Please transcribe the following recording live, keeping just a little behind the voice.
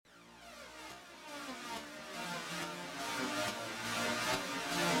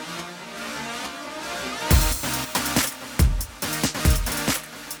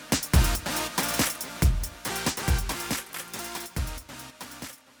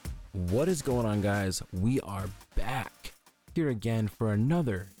What is going on, guys? We are back here again for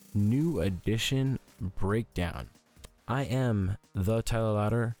another new edition breakdown. I am the Tyler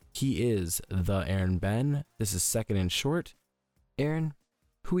Lauder. He is the Aaron Ben. This is Second and Short. Aaron,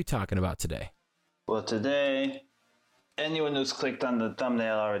 who are we talking about today? Well, today, anyone who's clicked on the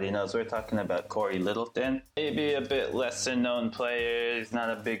thumbnail already knows we're talking about Cory Littleton. Maybe a bit lesser known player. He's not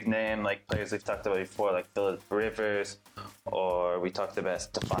a big name like players we've talked about before, like Phillip Rivers, or we talked about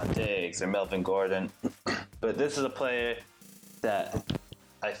Stephon Diggs or Melvin Gordon. But this is a player that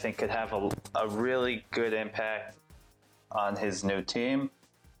I think could have a really good impact on his new team.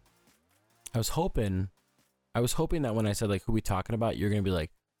 I was hoping that when I said like who we talking about, you're gonna be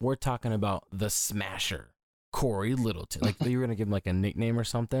like, we're talking about the Smasher, Cory Littleton. Like you were gonna give him like a nickname or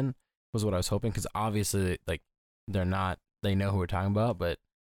something, was what I was hoping, because obviously like they know who we're talking about, but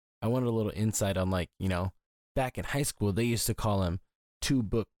I wanted a little insight on, like, you know, back in high school they used to call him Two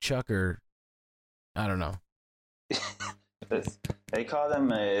Book Chucker. I don't know. They called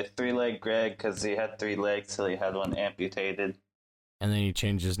him a three-leg Greg because he had 3 legs till he had one amputated. And then he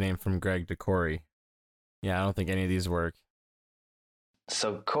changed his name from Greg to Cory. Yeah, I don't think any of these work.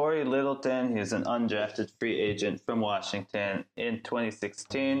 So Cory Littleton, he's an undrafted free agent from Washington in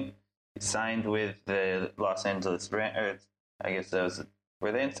 2016. He signed with the Los Angeles Rams. I guess that was,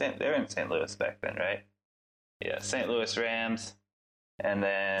 were they in they were in St. Louis back then, right? Yeah, St. Louis Rams. And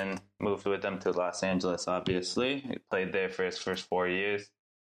then moved with them to Los Angeles, obviously. He played there for his first 4 years.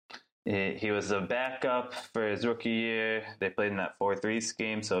 He was a backup for his rookie year. They played in that 4-3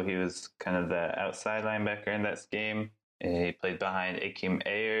 scheme, so he was kind of the outside linebacker in that scheme. He played behind Akeem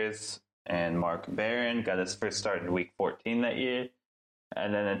Ayers and Mark Barron, got his first start in Week 14 that year.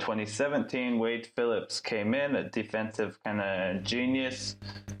 And then in 2017, Wade Phillips came in, a defensive kind of genius,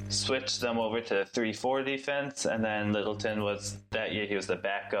 switched them over to 3-4 defense, and then Littleton was, that year, he was the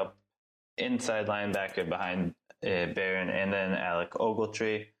backup inside linebacker behind Barron and then Alec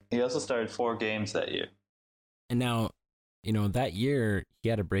Ogletree. He also started 4 games that year. And now, you know, that year he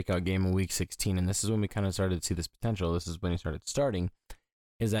had a breakout game in Week 16, and this is when we kind of started to see this potential. This is when he started starting,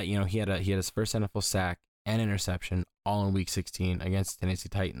 is that, you know, he had his first NFL sack and interception all in Week 16 against the Tennessee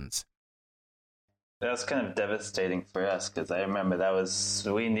Titans. That was kind of devastating for us because I remember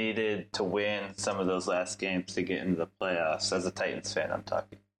we needed to win some of those last games to get into the playoffs. As a Titans fan, I'm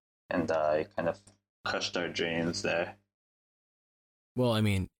talking. And it kind of crushed our dreams there. Well, I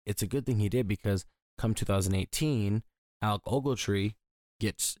mean, it's a good thing he did, because come 2018, Alec Ogletree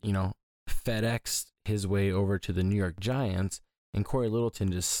gets, you know, FedExed his way over to the New York Giants, and Cory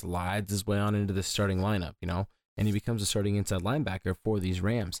Littleton just slides his way on into the starting lineup, you know, and he becomes a starting inside linebacker for these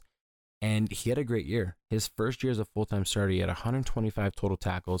Rams. And he had a great year. His first year as a full-time starter, he had 125 total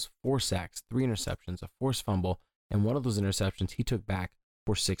tackles, 4 sacks, 3 interceptions, a forced fumble, and one of those interceptions he took back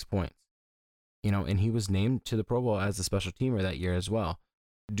for 6 points. You know, and he was named to the Pro Bowl as a special teamer that year as well.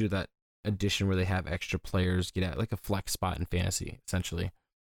 Do that addition where they have extra players get at like a flex spot in fantasy, essentially.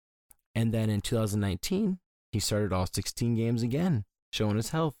 And then in 2019, he started all 16 games again, showing his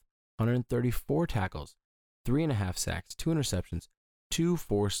health. 134 tackles, 3.5 sacks, 2 interceptions, 2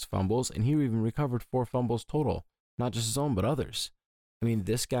 forced fumbles, and he even recovered 4 fumbles total, not just his own, but others. I mean,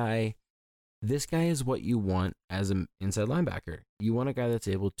 this guy is what you want as an inside linebacker. You want a guy that's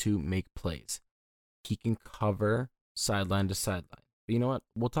able to make plays. He can cover sideline to sideline. But you know what?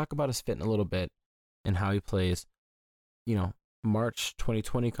 We'll talk about his fit in a little bit and how he plays. You know, March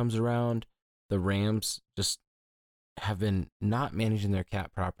 2020 comes around. The Rams just have been not managing their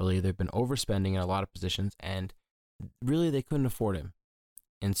cap properly. They've been overspending in a lot of positions, and really they couldn't afford him.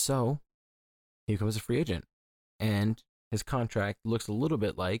 And so he becomes a free agent. And his contract looks a little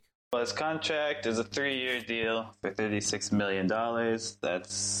bit like... Well, his contract is a 3-year deal for $36 million.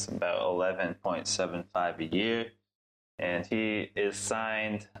 That's about $11.75 a year. And he is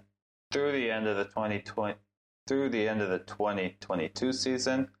signed through the end of the 2022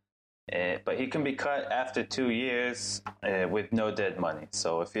 season. But he can be cut after 2 years with no dead money.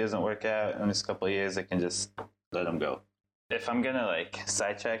 So if he doesn't work out in this couple of years, they can just let him go. If I'm going to like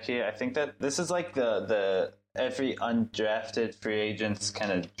sidetrack here, I think that this is like the every undrafted free agent's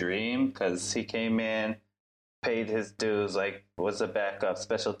kind of dream, because he came in, paid his dues, like was a backup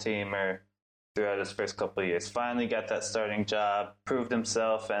special teamer throughout his first couple of years, finally got that starting job, proved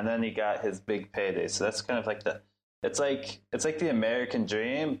himself, and then he got his big payday. So that's kind of like it's like the American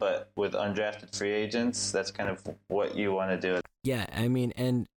dream, but with undrafted free agents. That's kind of what you want to do. Yeah, I mean,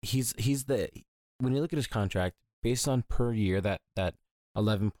 and he's when you look at his contract, based on per year, that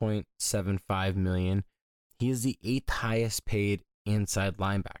 $11.75 million, he is the 8th highest paid inside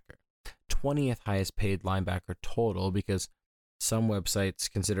linebacker, 20th highest paid linebacker total, because some websites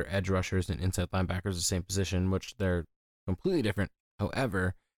consider edge rushers and inside linebackers the same position, which they're completely different.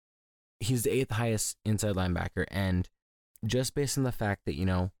 However, he's the 8th highest inside linebacker, and just based on the fact that,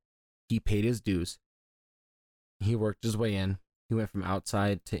 he paid his dues, he worked his way in, he went from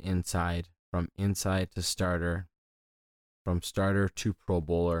outside to inside, from inside to starter, from starter to Pro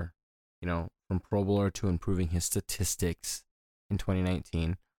Bowler, from Pro Bowler to improving his statistics in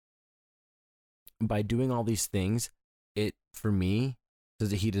 2019. By doing all these things, it, for me, says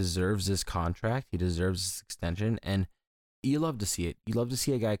that he deserves this contract, he deserves this extension, and you love to see it. You love to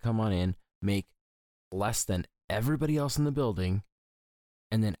see a guy come on in, make less than everybody else in the building,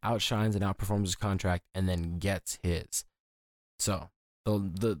 and then outshines and outperforms his contract, and then gets his. So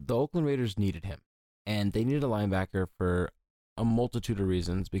the Oakland Raiders needed him, and they needed a linebacker for a multitude of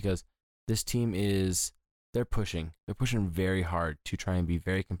reasons, because this team they're pushing very hard to try and be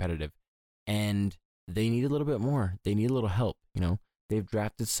very competitive, and they need a little bit more. They need a little help. They've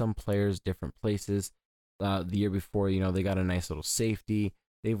drafted some players different places. The year before, they got a nice little safety.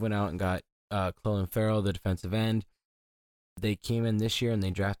 They went out and got Clelin Ferrell, the defensive end. They came in this year and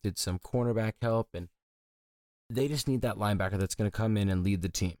they drafted some cornerback help, and they just need that linebacker that's going to come in and lead the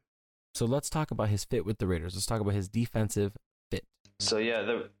team. So let's talk about his fit with the Raiders. Let's talk about his defensive fit. So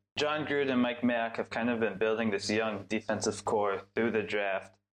yeah, John Gruden and Mike Mack have kind of been building this young defensive core through the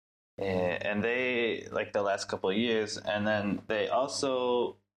draft, and they, like the last couple of years, and then they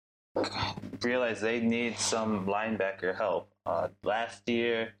also realized they need some linebacker help. Last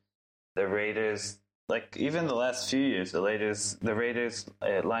year, the Raiders, like even the last few years, the Raiders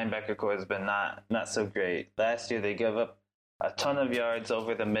linebacker core has been not so great. Last year, they gave up a ton of yards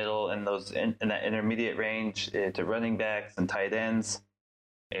over the middle in that intermediate range to running backs and tight ends,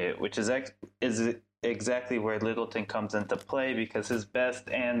 which is exactly where Littleton comes into play, because his best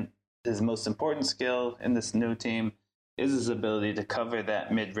and his most important skill in this new team is his ability to cover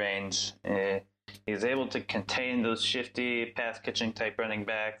that mid-range. He's able to contain those shifty, pass-catching type running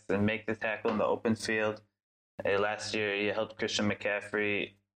backs and make the tackle in the open field. Last year, he held Christian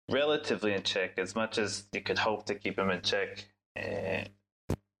McCaffrey relatively in check, as much as you could hope to keep him in check in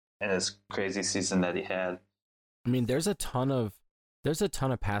his crazy season that he had. I mean, there's a ton of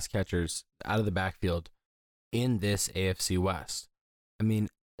pass catchers out of the backfield in this AFC West. I mean,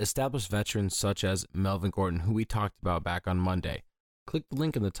 established veterans such as Melvin Gordon, who we talked about back on Monday. Click the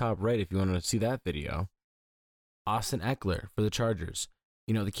link in the top right if you want to see that video. Austin Eckler for the Chargers.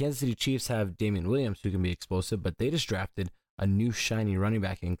 The Kansas City Chiefs have Damian Williams, who can be explosive, but they just drafted a new shiny running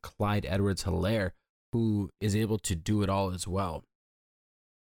back in Clyde Edwards-Helaire, who is able to do it all as well.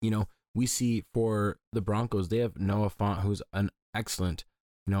 We see for the Broncos, they have Noah Fant, who's an excellent,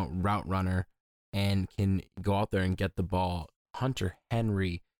 route runner and can go out there and get the ball. Hunter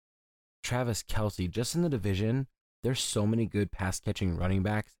Henry, Travis Kelce, just in the division, there's so many good pass-catching running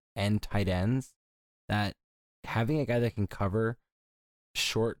backs and tight ends that having a guy that can cover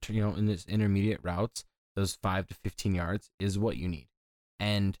short, in this intermediate routes, those 5 to 15 yards, is what you need.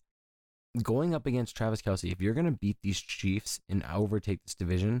 And going up against Travis Kelce, if you're going to beat these Chiefs and overtake this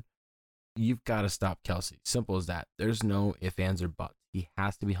division, you've got to stop Kelce. Simple as that. There's no ifs, ands, or buts. He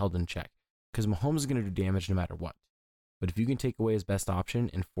has to be held in check, because Mahomes is going to do damage no matter what. But if you can take away his best option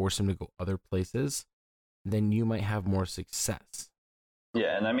and force him to go other places, then you might have more success.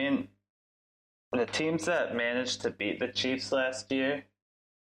 Yeah, and I mean, the teams that managed to beat the Chiefs last year,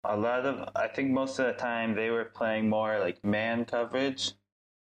 I think most of the time they were playing more like man coverage.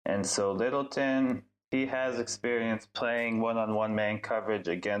 And so Littleton, he has experience playing one-on-one man coverage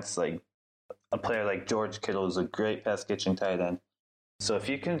against like a player like George Kittle, who's a great pass-catching tight end. So if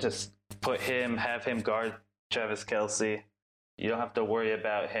you can just have him guard Travis Kelce, you don't have to worry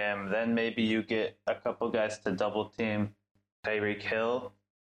about him. Then maybe you get a couple guys to double team Tyreek Hill,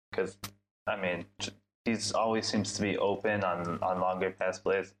 because he's always seems to be open on longer pass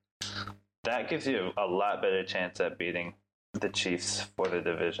plays. That gives you a lot better chance at beating the Chiefs for the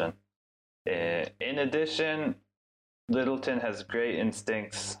division. In addition, Littleton has great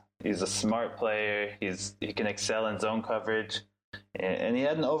instincts. He's a smart player. He can excel in zone coverage. And he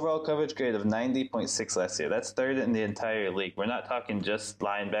had an overall coverage grade of 90.6 last year. That's third in the entire league. We're not talking just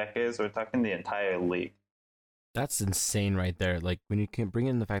linebackers. We're talking the entire league. That's insane right there. Like, when you can bring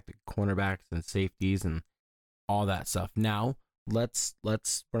in the fact that cornerbacks and safeties and all that stuff. Now, we're not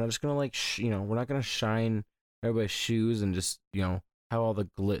just going to we're not going to shine everybody's shoes and just, have all the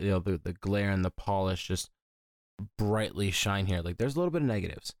glare and the polish just brightly shine here. Like, there's a little bit of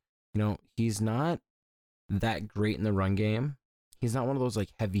negatives. He's not that great in the run game. He's not one of those like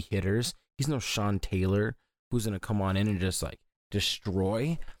heavy hitters. He's no Sean Taylor who's going to come on in and just like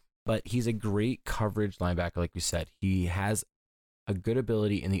destroy, but he's a great coverage linebacker. Like we said, he has a good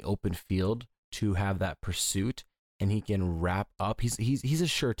ability in the open field to have that pursuit, and he can wrap up. He's a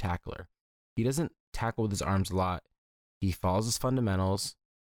sure tackler. He doesn't tackle with his arms a lot. He follows his fundamentals,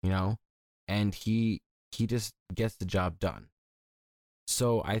 and he just gets the job done.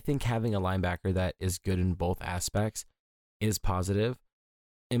 So I think having a linebacker that is good in both aspects is positive.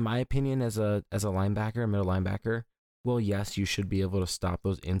 In my opinion, as a linebacker, a middle linebacker, well, yes, you should be able to stop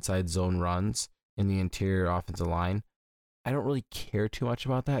those inside zone runs in the interior offensive line. I don't really care too much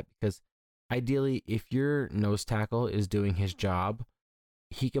about that because ideally, if your nose tackle is doing his job,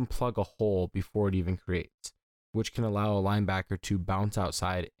 he can plug a hole before it even creates, which can allow a linebacker to bounce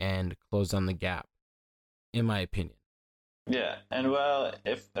outside and close down the gap, in my opinion. Yeah, and well,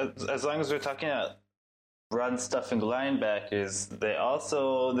 if as long as we're talking about run stuffing linebackers, they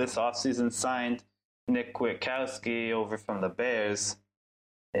also this offseason signed Nick Kwiatkowski over from the Bears,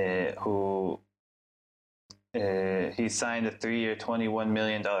 who he signed a 3-year, $21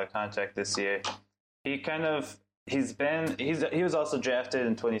 million contract this year. He was also drafted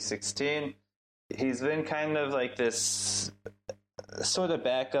in 2016. He's been kind of like this sort of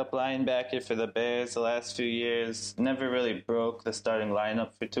backup linebacker for the Bears the last few years. Never really broke the starting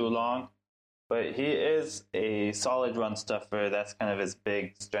lineup for too long. But he is a solid run stuffer. That's kind of his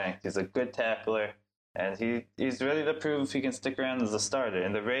big strength. He's a good tackler, and he's ready to prove he can stick around as a starter.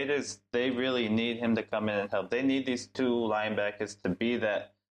 And the Raiders, they really need him to come in and help. They need these two linebackers to be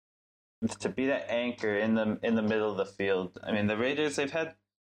that anchor in the middle of the field. I mean, the Raiders, they've had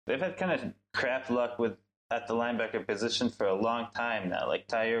kind of crap luck at the linebacker position for a long time now. Like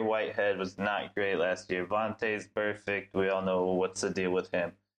Tyre Whitehead was not great last year. Vontae's perfect. We all know what's the deal with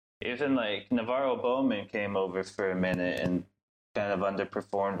him. Even like Navarro Bowman came over for a minute and kind of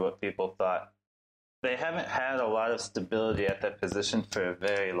underperformed what people thought. They haven't had a lot of stability at that position for a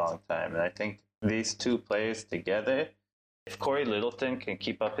very long time. And I think these two players together, if Cory Littleton can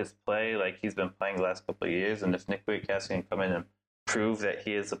keep up his play like he's been playing the last couple of years, and if Nick Kwiatkowski can come in and prove that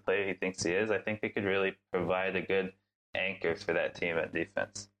he is the player he thinks he is, I think they could really provide a good anchor for that team at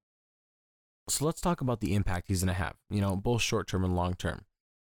defense. So let's talk about the impact he's going to have, both short-term and long-term.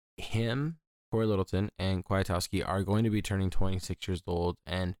 Him, Cory Littleton, and Kwiatkowski are going to be turning 26 years old,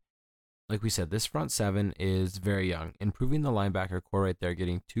 and like we said, this front seven is very young. Improving the linebacker core right there,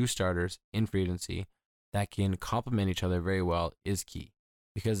 getting two starters in free agency that can complement each other very well is key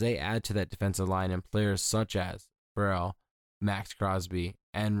because they add to that defensive line and players such as Burrell, Max Crosby,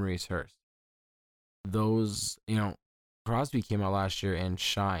 and Maurice Hurst. Those, Crosby came out last year and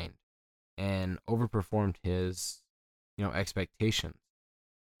shined and overperformed his, expectations.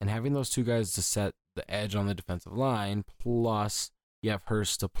 And having those two guys to set the edge on the defensive line, plus you have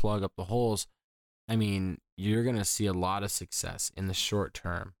Hurst to plug up the holes, I mean, you're going to see a lot of success in the short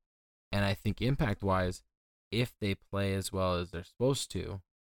term. And I think impact-wise, if they play as well as they're supposed to,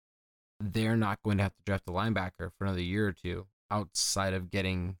 they're not going to have to draft a linebacker for another year or two outside of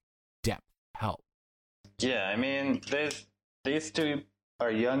getting depth help. Yeah, I mean, these two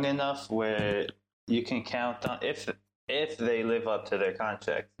are young enough where you can count on, if they live up to their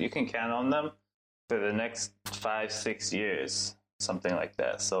contract, you can count on them for the next 5-6 years, something like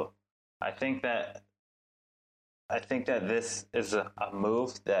that. So I think that this is a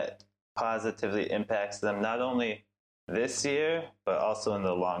move that positively impacts them not only this year but also in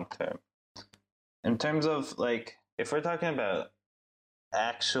the long term. In terms of like, if we're talking about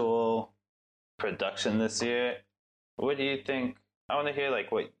actual production this year, what do you think? I want to hear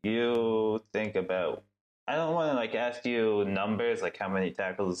like what you think about. I don't want to like ask you numbers like how many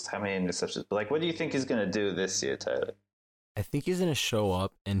tackles, how many interceptions, but like what do you think he's going to do this year, Tyler? I think he's going to show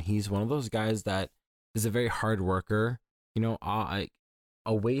up, and he's one of those guys that is a very hard worker.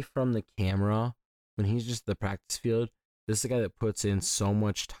 Away from the camera, when he's just the practice field, this is a guy that puts in so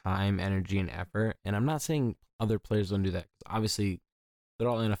much time, energy, and effort. And I'm not saying other players don't do that. Obviously, they're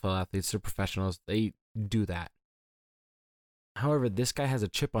all NFL athletes. They're professionals. They do that. However, this guy has a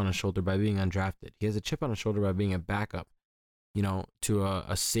chip on his shoulder by being undrafted. He has a chip on his shoulder by being a backup, to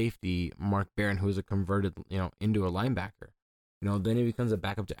a safety, Mark Barron, who is a converted, into a linebacker. Then he becomes a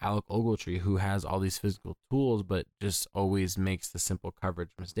backup to Alec Ogletree, who has all these physical tools, but just always makes the simple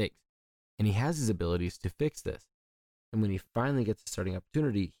coverage mistakes. And he has his abilities to fix this. And when he finally gets a starting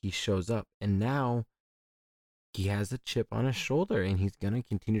opportunity, he shows up. And now he has a chip on his shoulder, and he's going to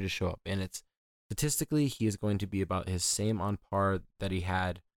continue to show up. And it's statistically, he is going to be about his same on par that he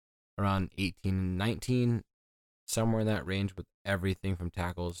had around 18, 19, somewhere in that range with everything from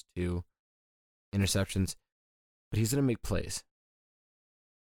tackles to interceptions. But he's going to make plays.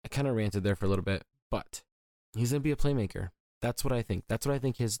 I kind of ranted there for a little bit, but he's going to be a playmaker. That's what I think. That's what I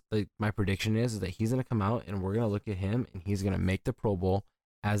think my prediction is that he's going to come out and we're going to look at him and he's going to make the Pro Bowl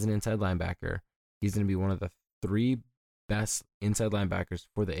as an inside linebacker. He's going to be one of the 3 best inside linebackers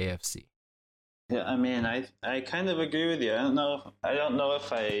for the AFC. Yeah, I mean, I kind of agree with you. I don't know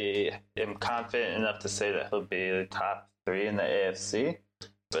if I am confident enough to say that he'll be the top 3 in the AFC,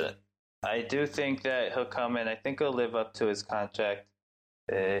 but I do think that he'll come in. I think he'll live up to his contract.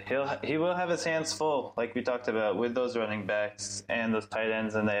 He will have his hands full, like we talked about, with those running backs and those tight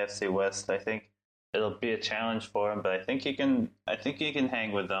ends in the AFC West. I think it'll be a challenge for him, but I think he can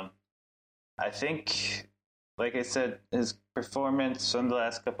hang with them. I think, like I said, his performance from the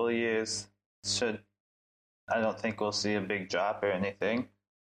last couple of years I don't think we'll see a big drop or anything.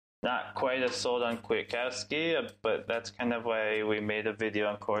 Not quite as sold on Kwiatkowski, but that's kind of why we made a video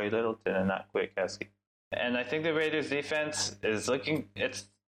on Cory Littleton and not Kwiatkowski. And I think the Raiders defense is looking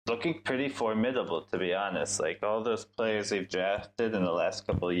pretty formidable, to be honest. Like all those players they've drafted in the last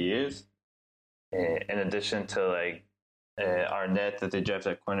couple of years, in addition to like Arnett that they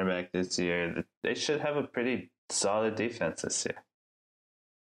drafted at cornerback this year, they should have a pretty solid defense this year.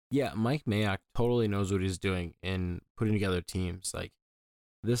 Yeah, Mike Mayock totally knows what he's doing in putting together teams. Like,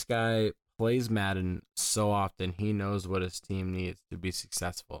 this guy plays Madden so often, he knows what his team needs to be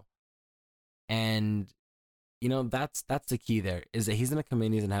successful. And, you know, that's the key there, is that he's going to come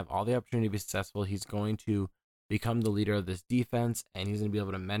in, he's going to have all the opportunity to be successful. He's going to become the leader of this defense, and he's going to be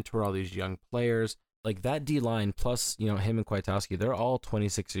able to mentor all these young players. Like, that D-line, plus, you know, him and Kwiatkowski, they're all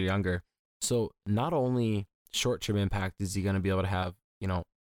 26 or younger. So, not only short-term impact is he going to be able to have, you know,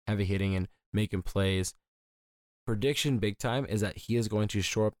 heavy hitting and making plays. Prediction big time is that he is going to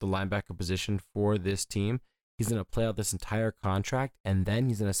shore up the linebacker position for this team. He's going to play out this entire contract, and then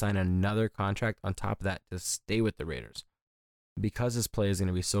he's going to sign another contract on top of that to stay with the Raiders. Because his play is going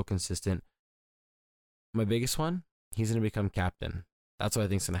to be so consistent, my biggest one, he's going to become captain. That's what I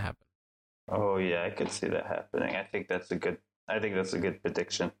think is going to happen. Oh yeah, I could see that happening. I think that's a good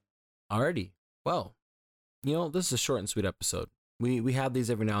prediction. Alrighty. Well, you know, this is a short and sweet episode. We have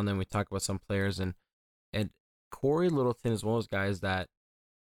these every now and then. We talk about some players, and Cory Littleton is one of those guys that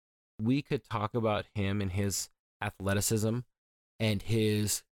we could talk about him and his athleticism and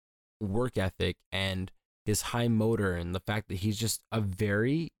his work ethic and his high motor and the fact that he's just a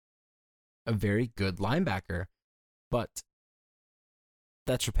very good linebacker. But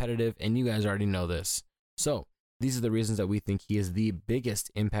that's repetitive, and you guys already know this. So these are the reasons that we think he is the biggest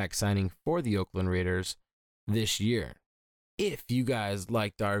impact signing for the Oakland Raiders this year. If you guys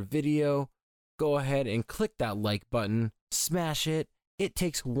liked our video, go ahead and click that like button, smash it. It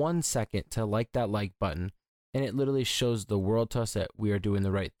takes 1 second to like that like button, and it literally shows the world to us that we are doing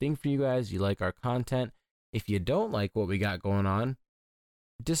the right thing for you guys. You like our content. If you don't like what we got going on,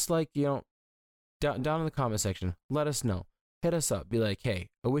 just like, you know, down in the comment section, let us know. Hit us up. Be like, hey,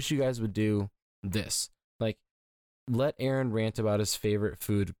 I wish you guys would do this. Like, let Aaron rant about his favorite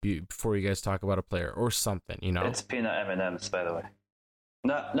food before you guys talk about a player or something, you know? It's peanut M&Ms, by the way.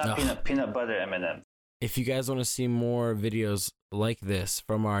 Not peanut butter M&Ms. If you guys want to see more videos like this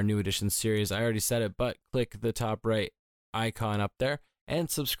from our new edition series, I already said it, but click the top right icon up there and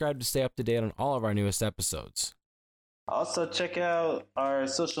subscribe to stay up to date on all of our newest episodes. Also, check out our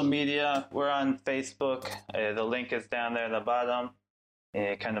social media. We're on Facebook. The link is down there at the bottom.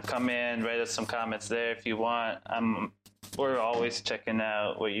 Kind of come in, write us some comments there if you want. We're always checking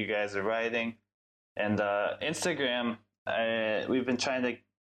out what you guys are writing. And Instagram, we've been trying to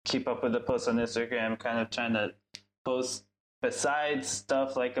keep up with the posts on Instagram, kind of trying to post besides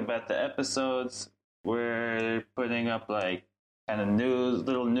stuff like about the episodes. We're putting up like kind of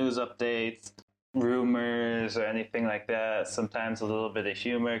little news updates, rumors, or anything like that. Sometimes a little bit of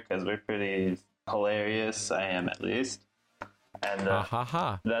humor because we're pretty hilarious. I am, at least. And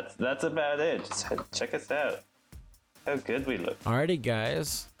that's about it. Just check us out. How good we look. Alrighty,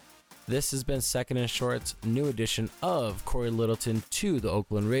 guys. This has been Second and Short's new edition of Cory Littleton to the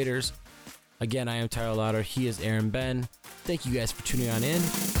Oakland Raiders. Again, I am Tyler Lauder. He is Aaron Ben. Thank you guys for tuning on in.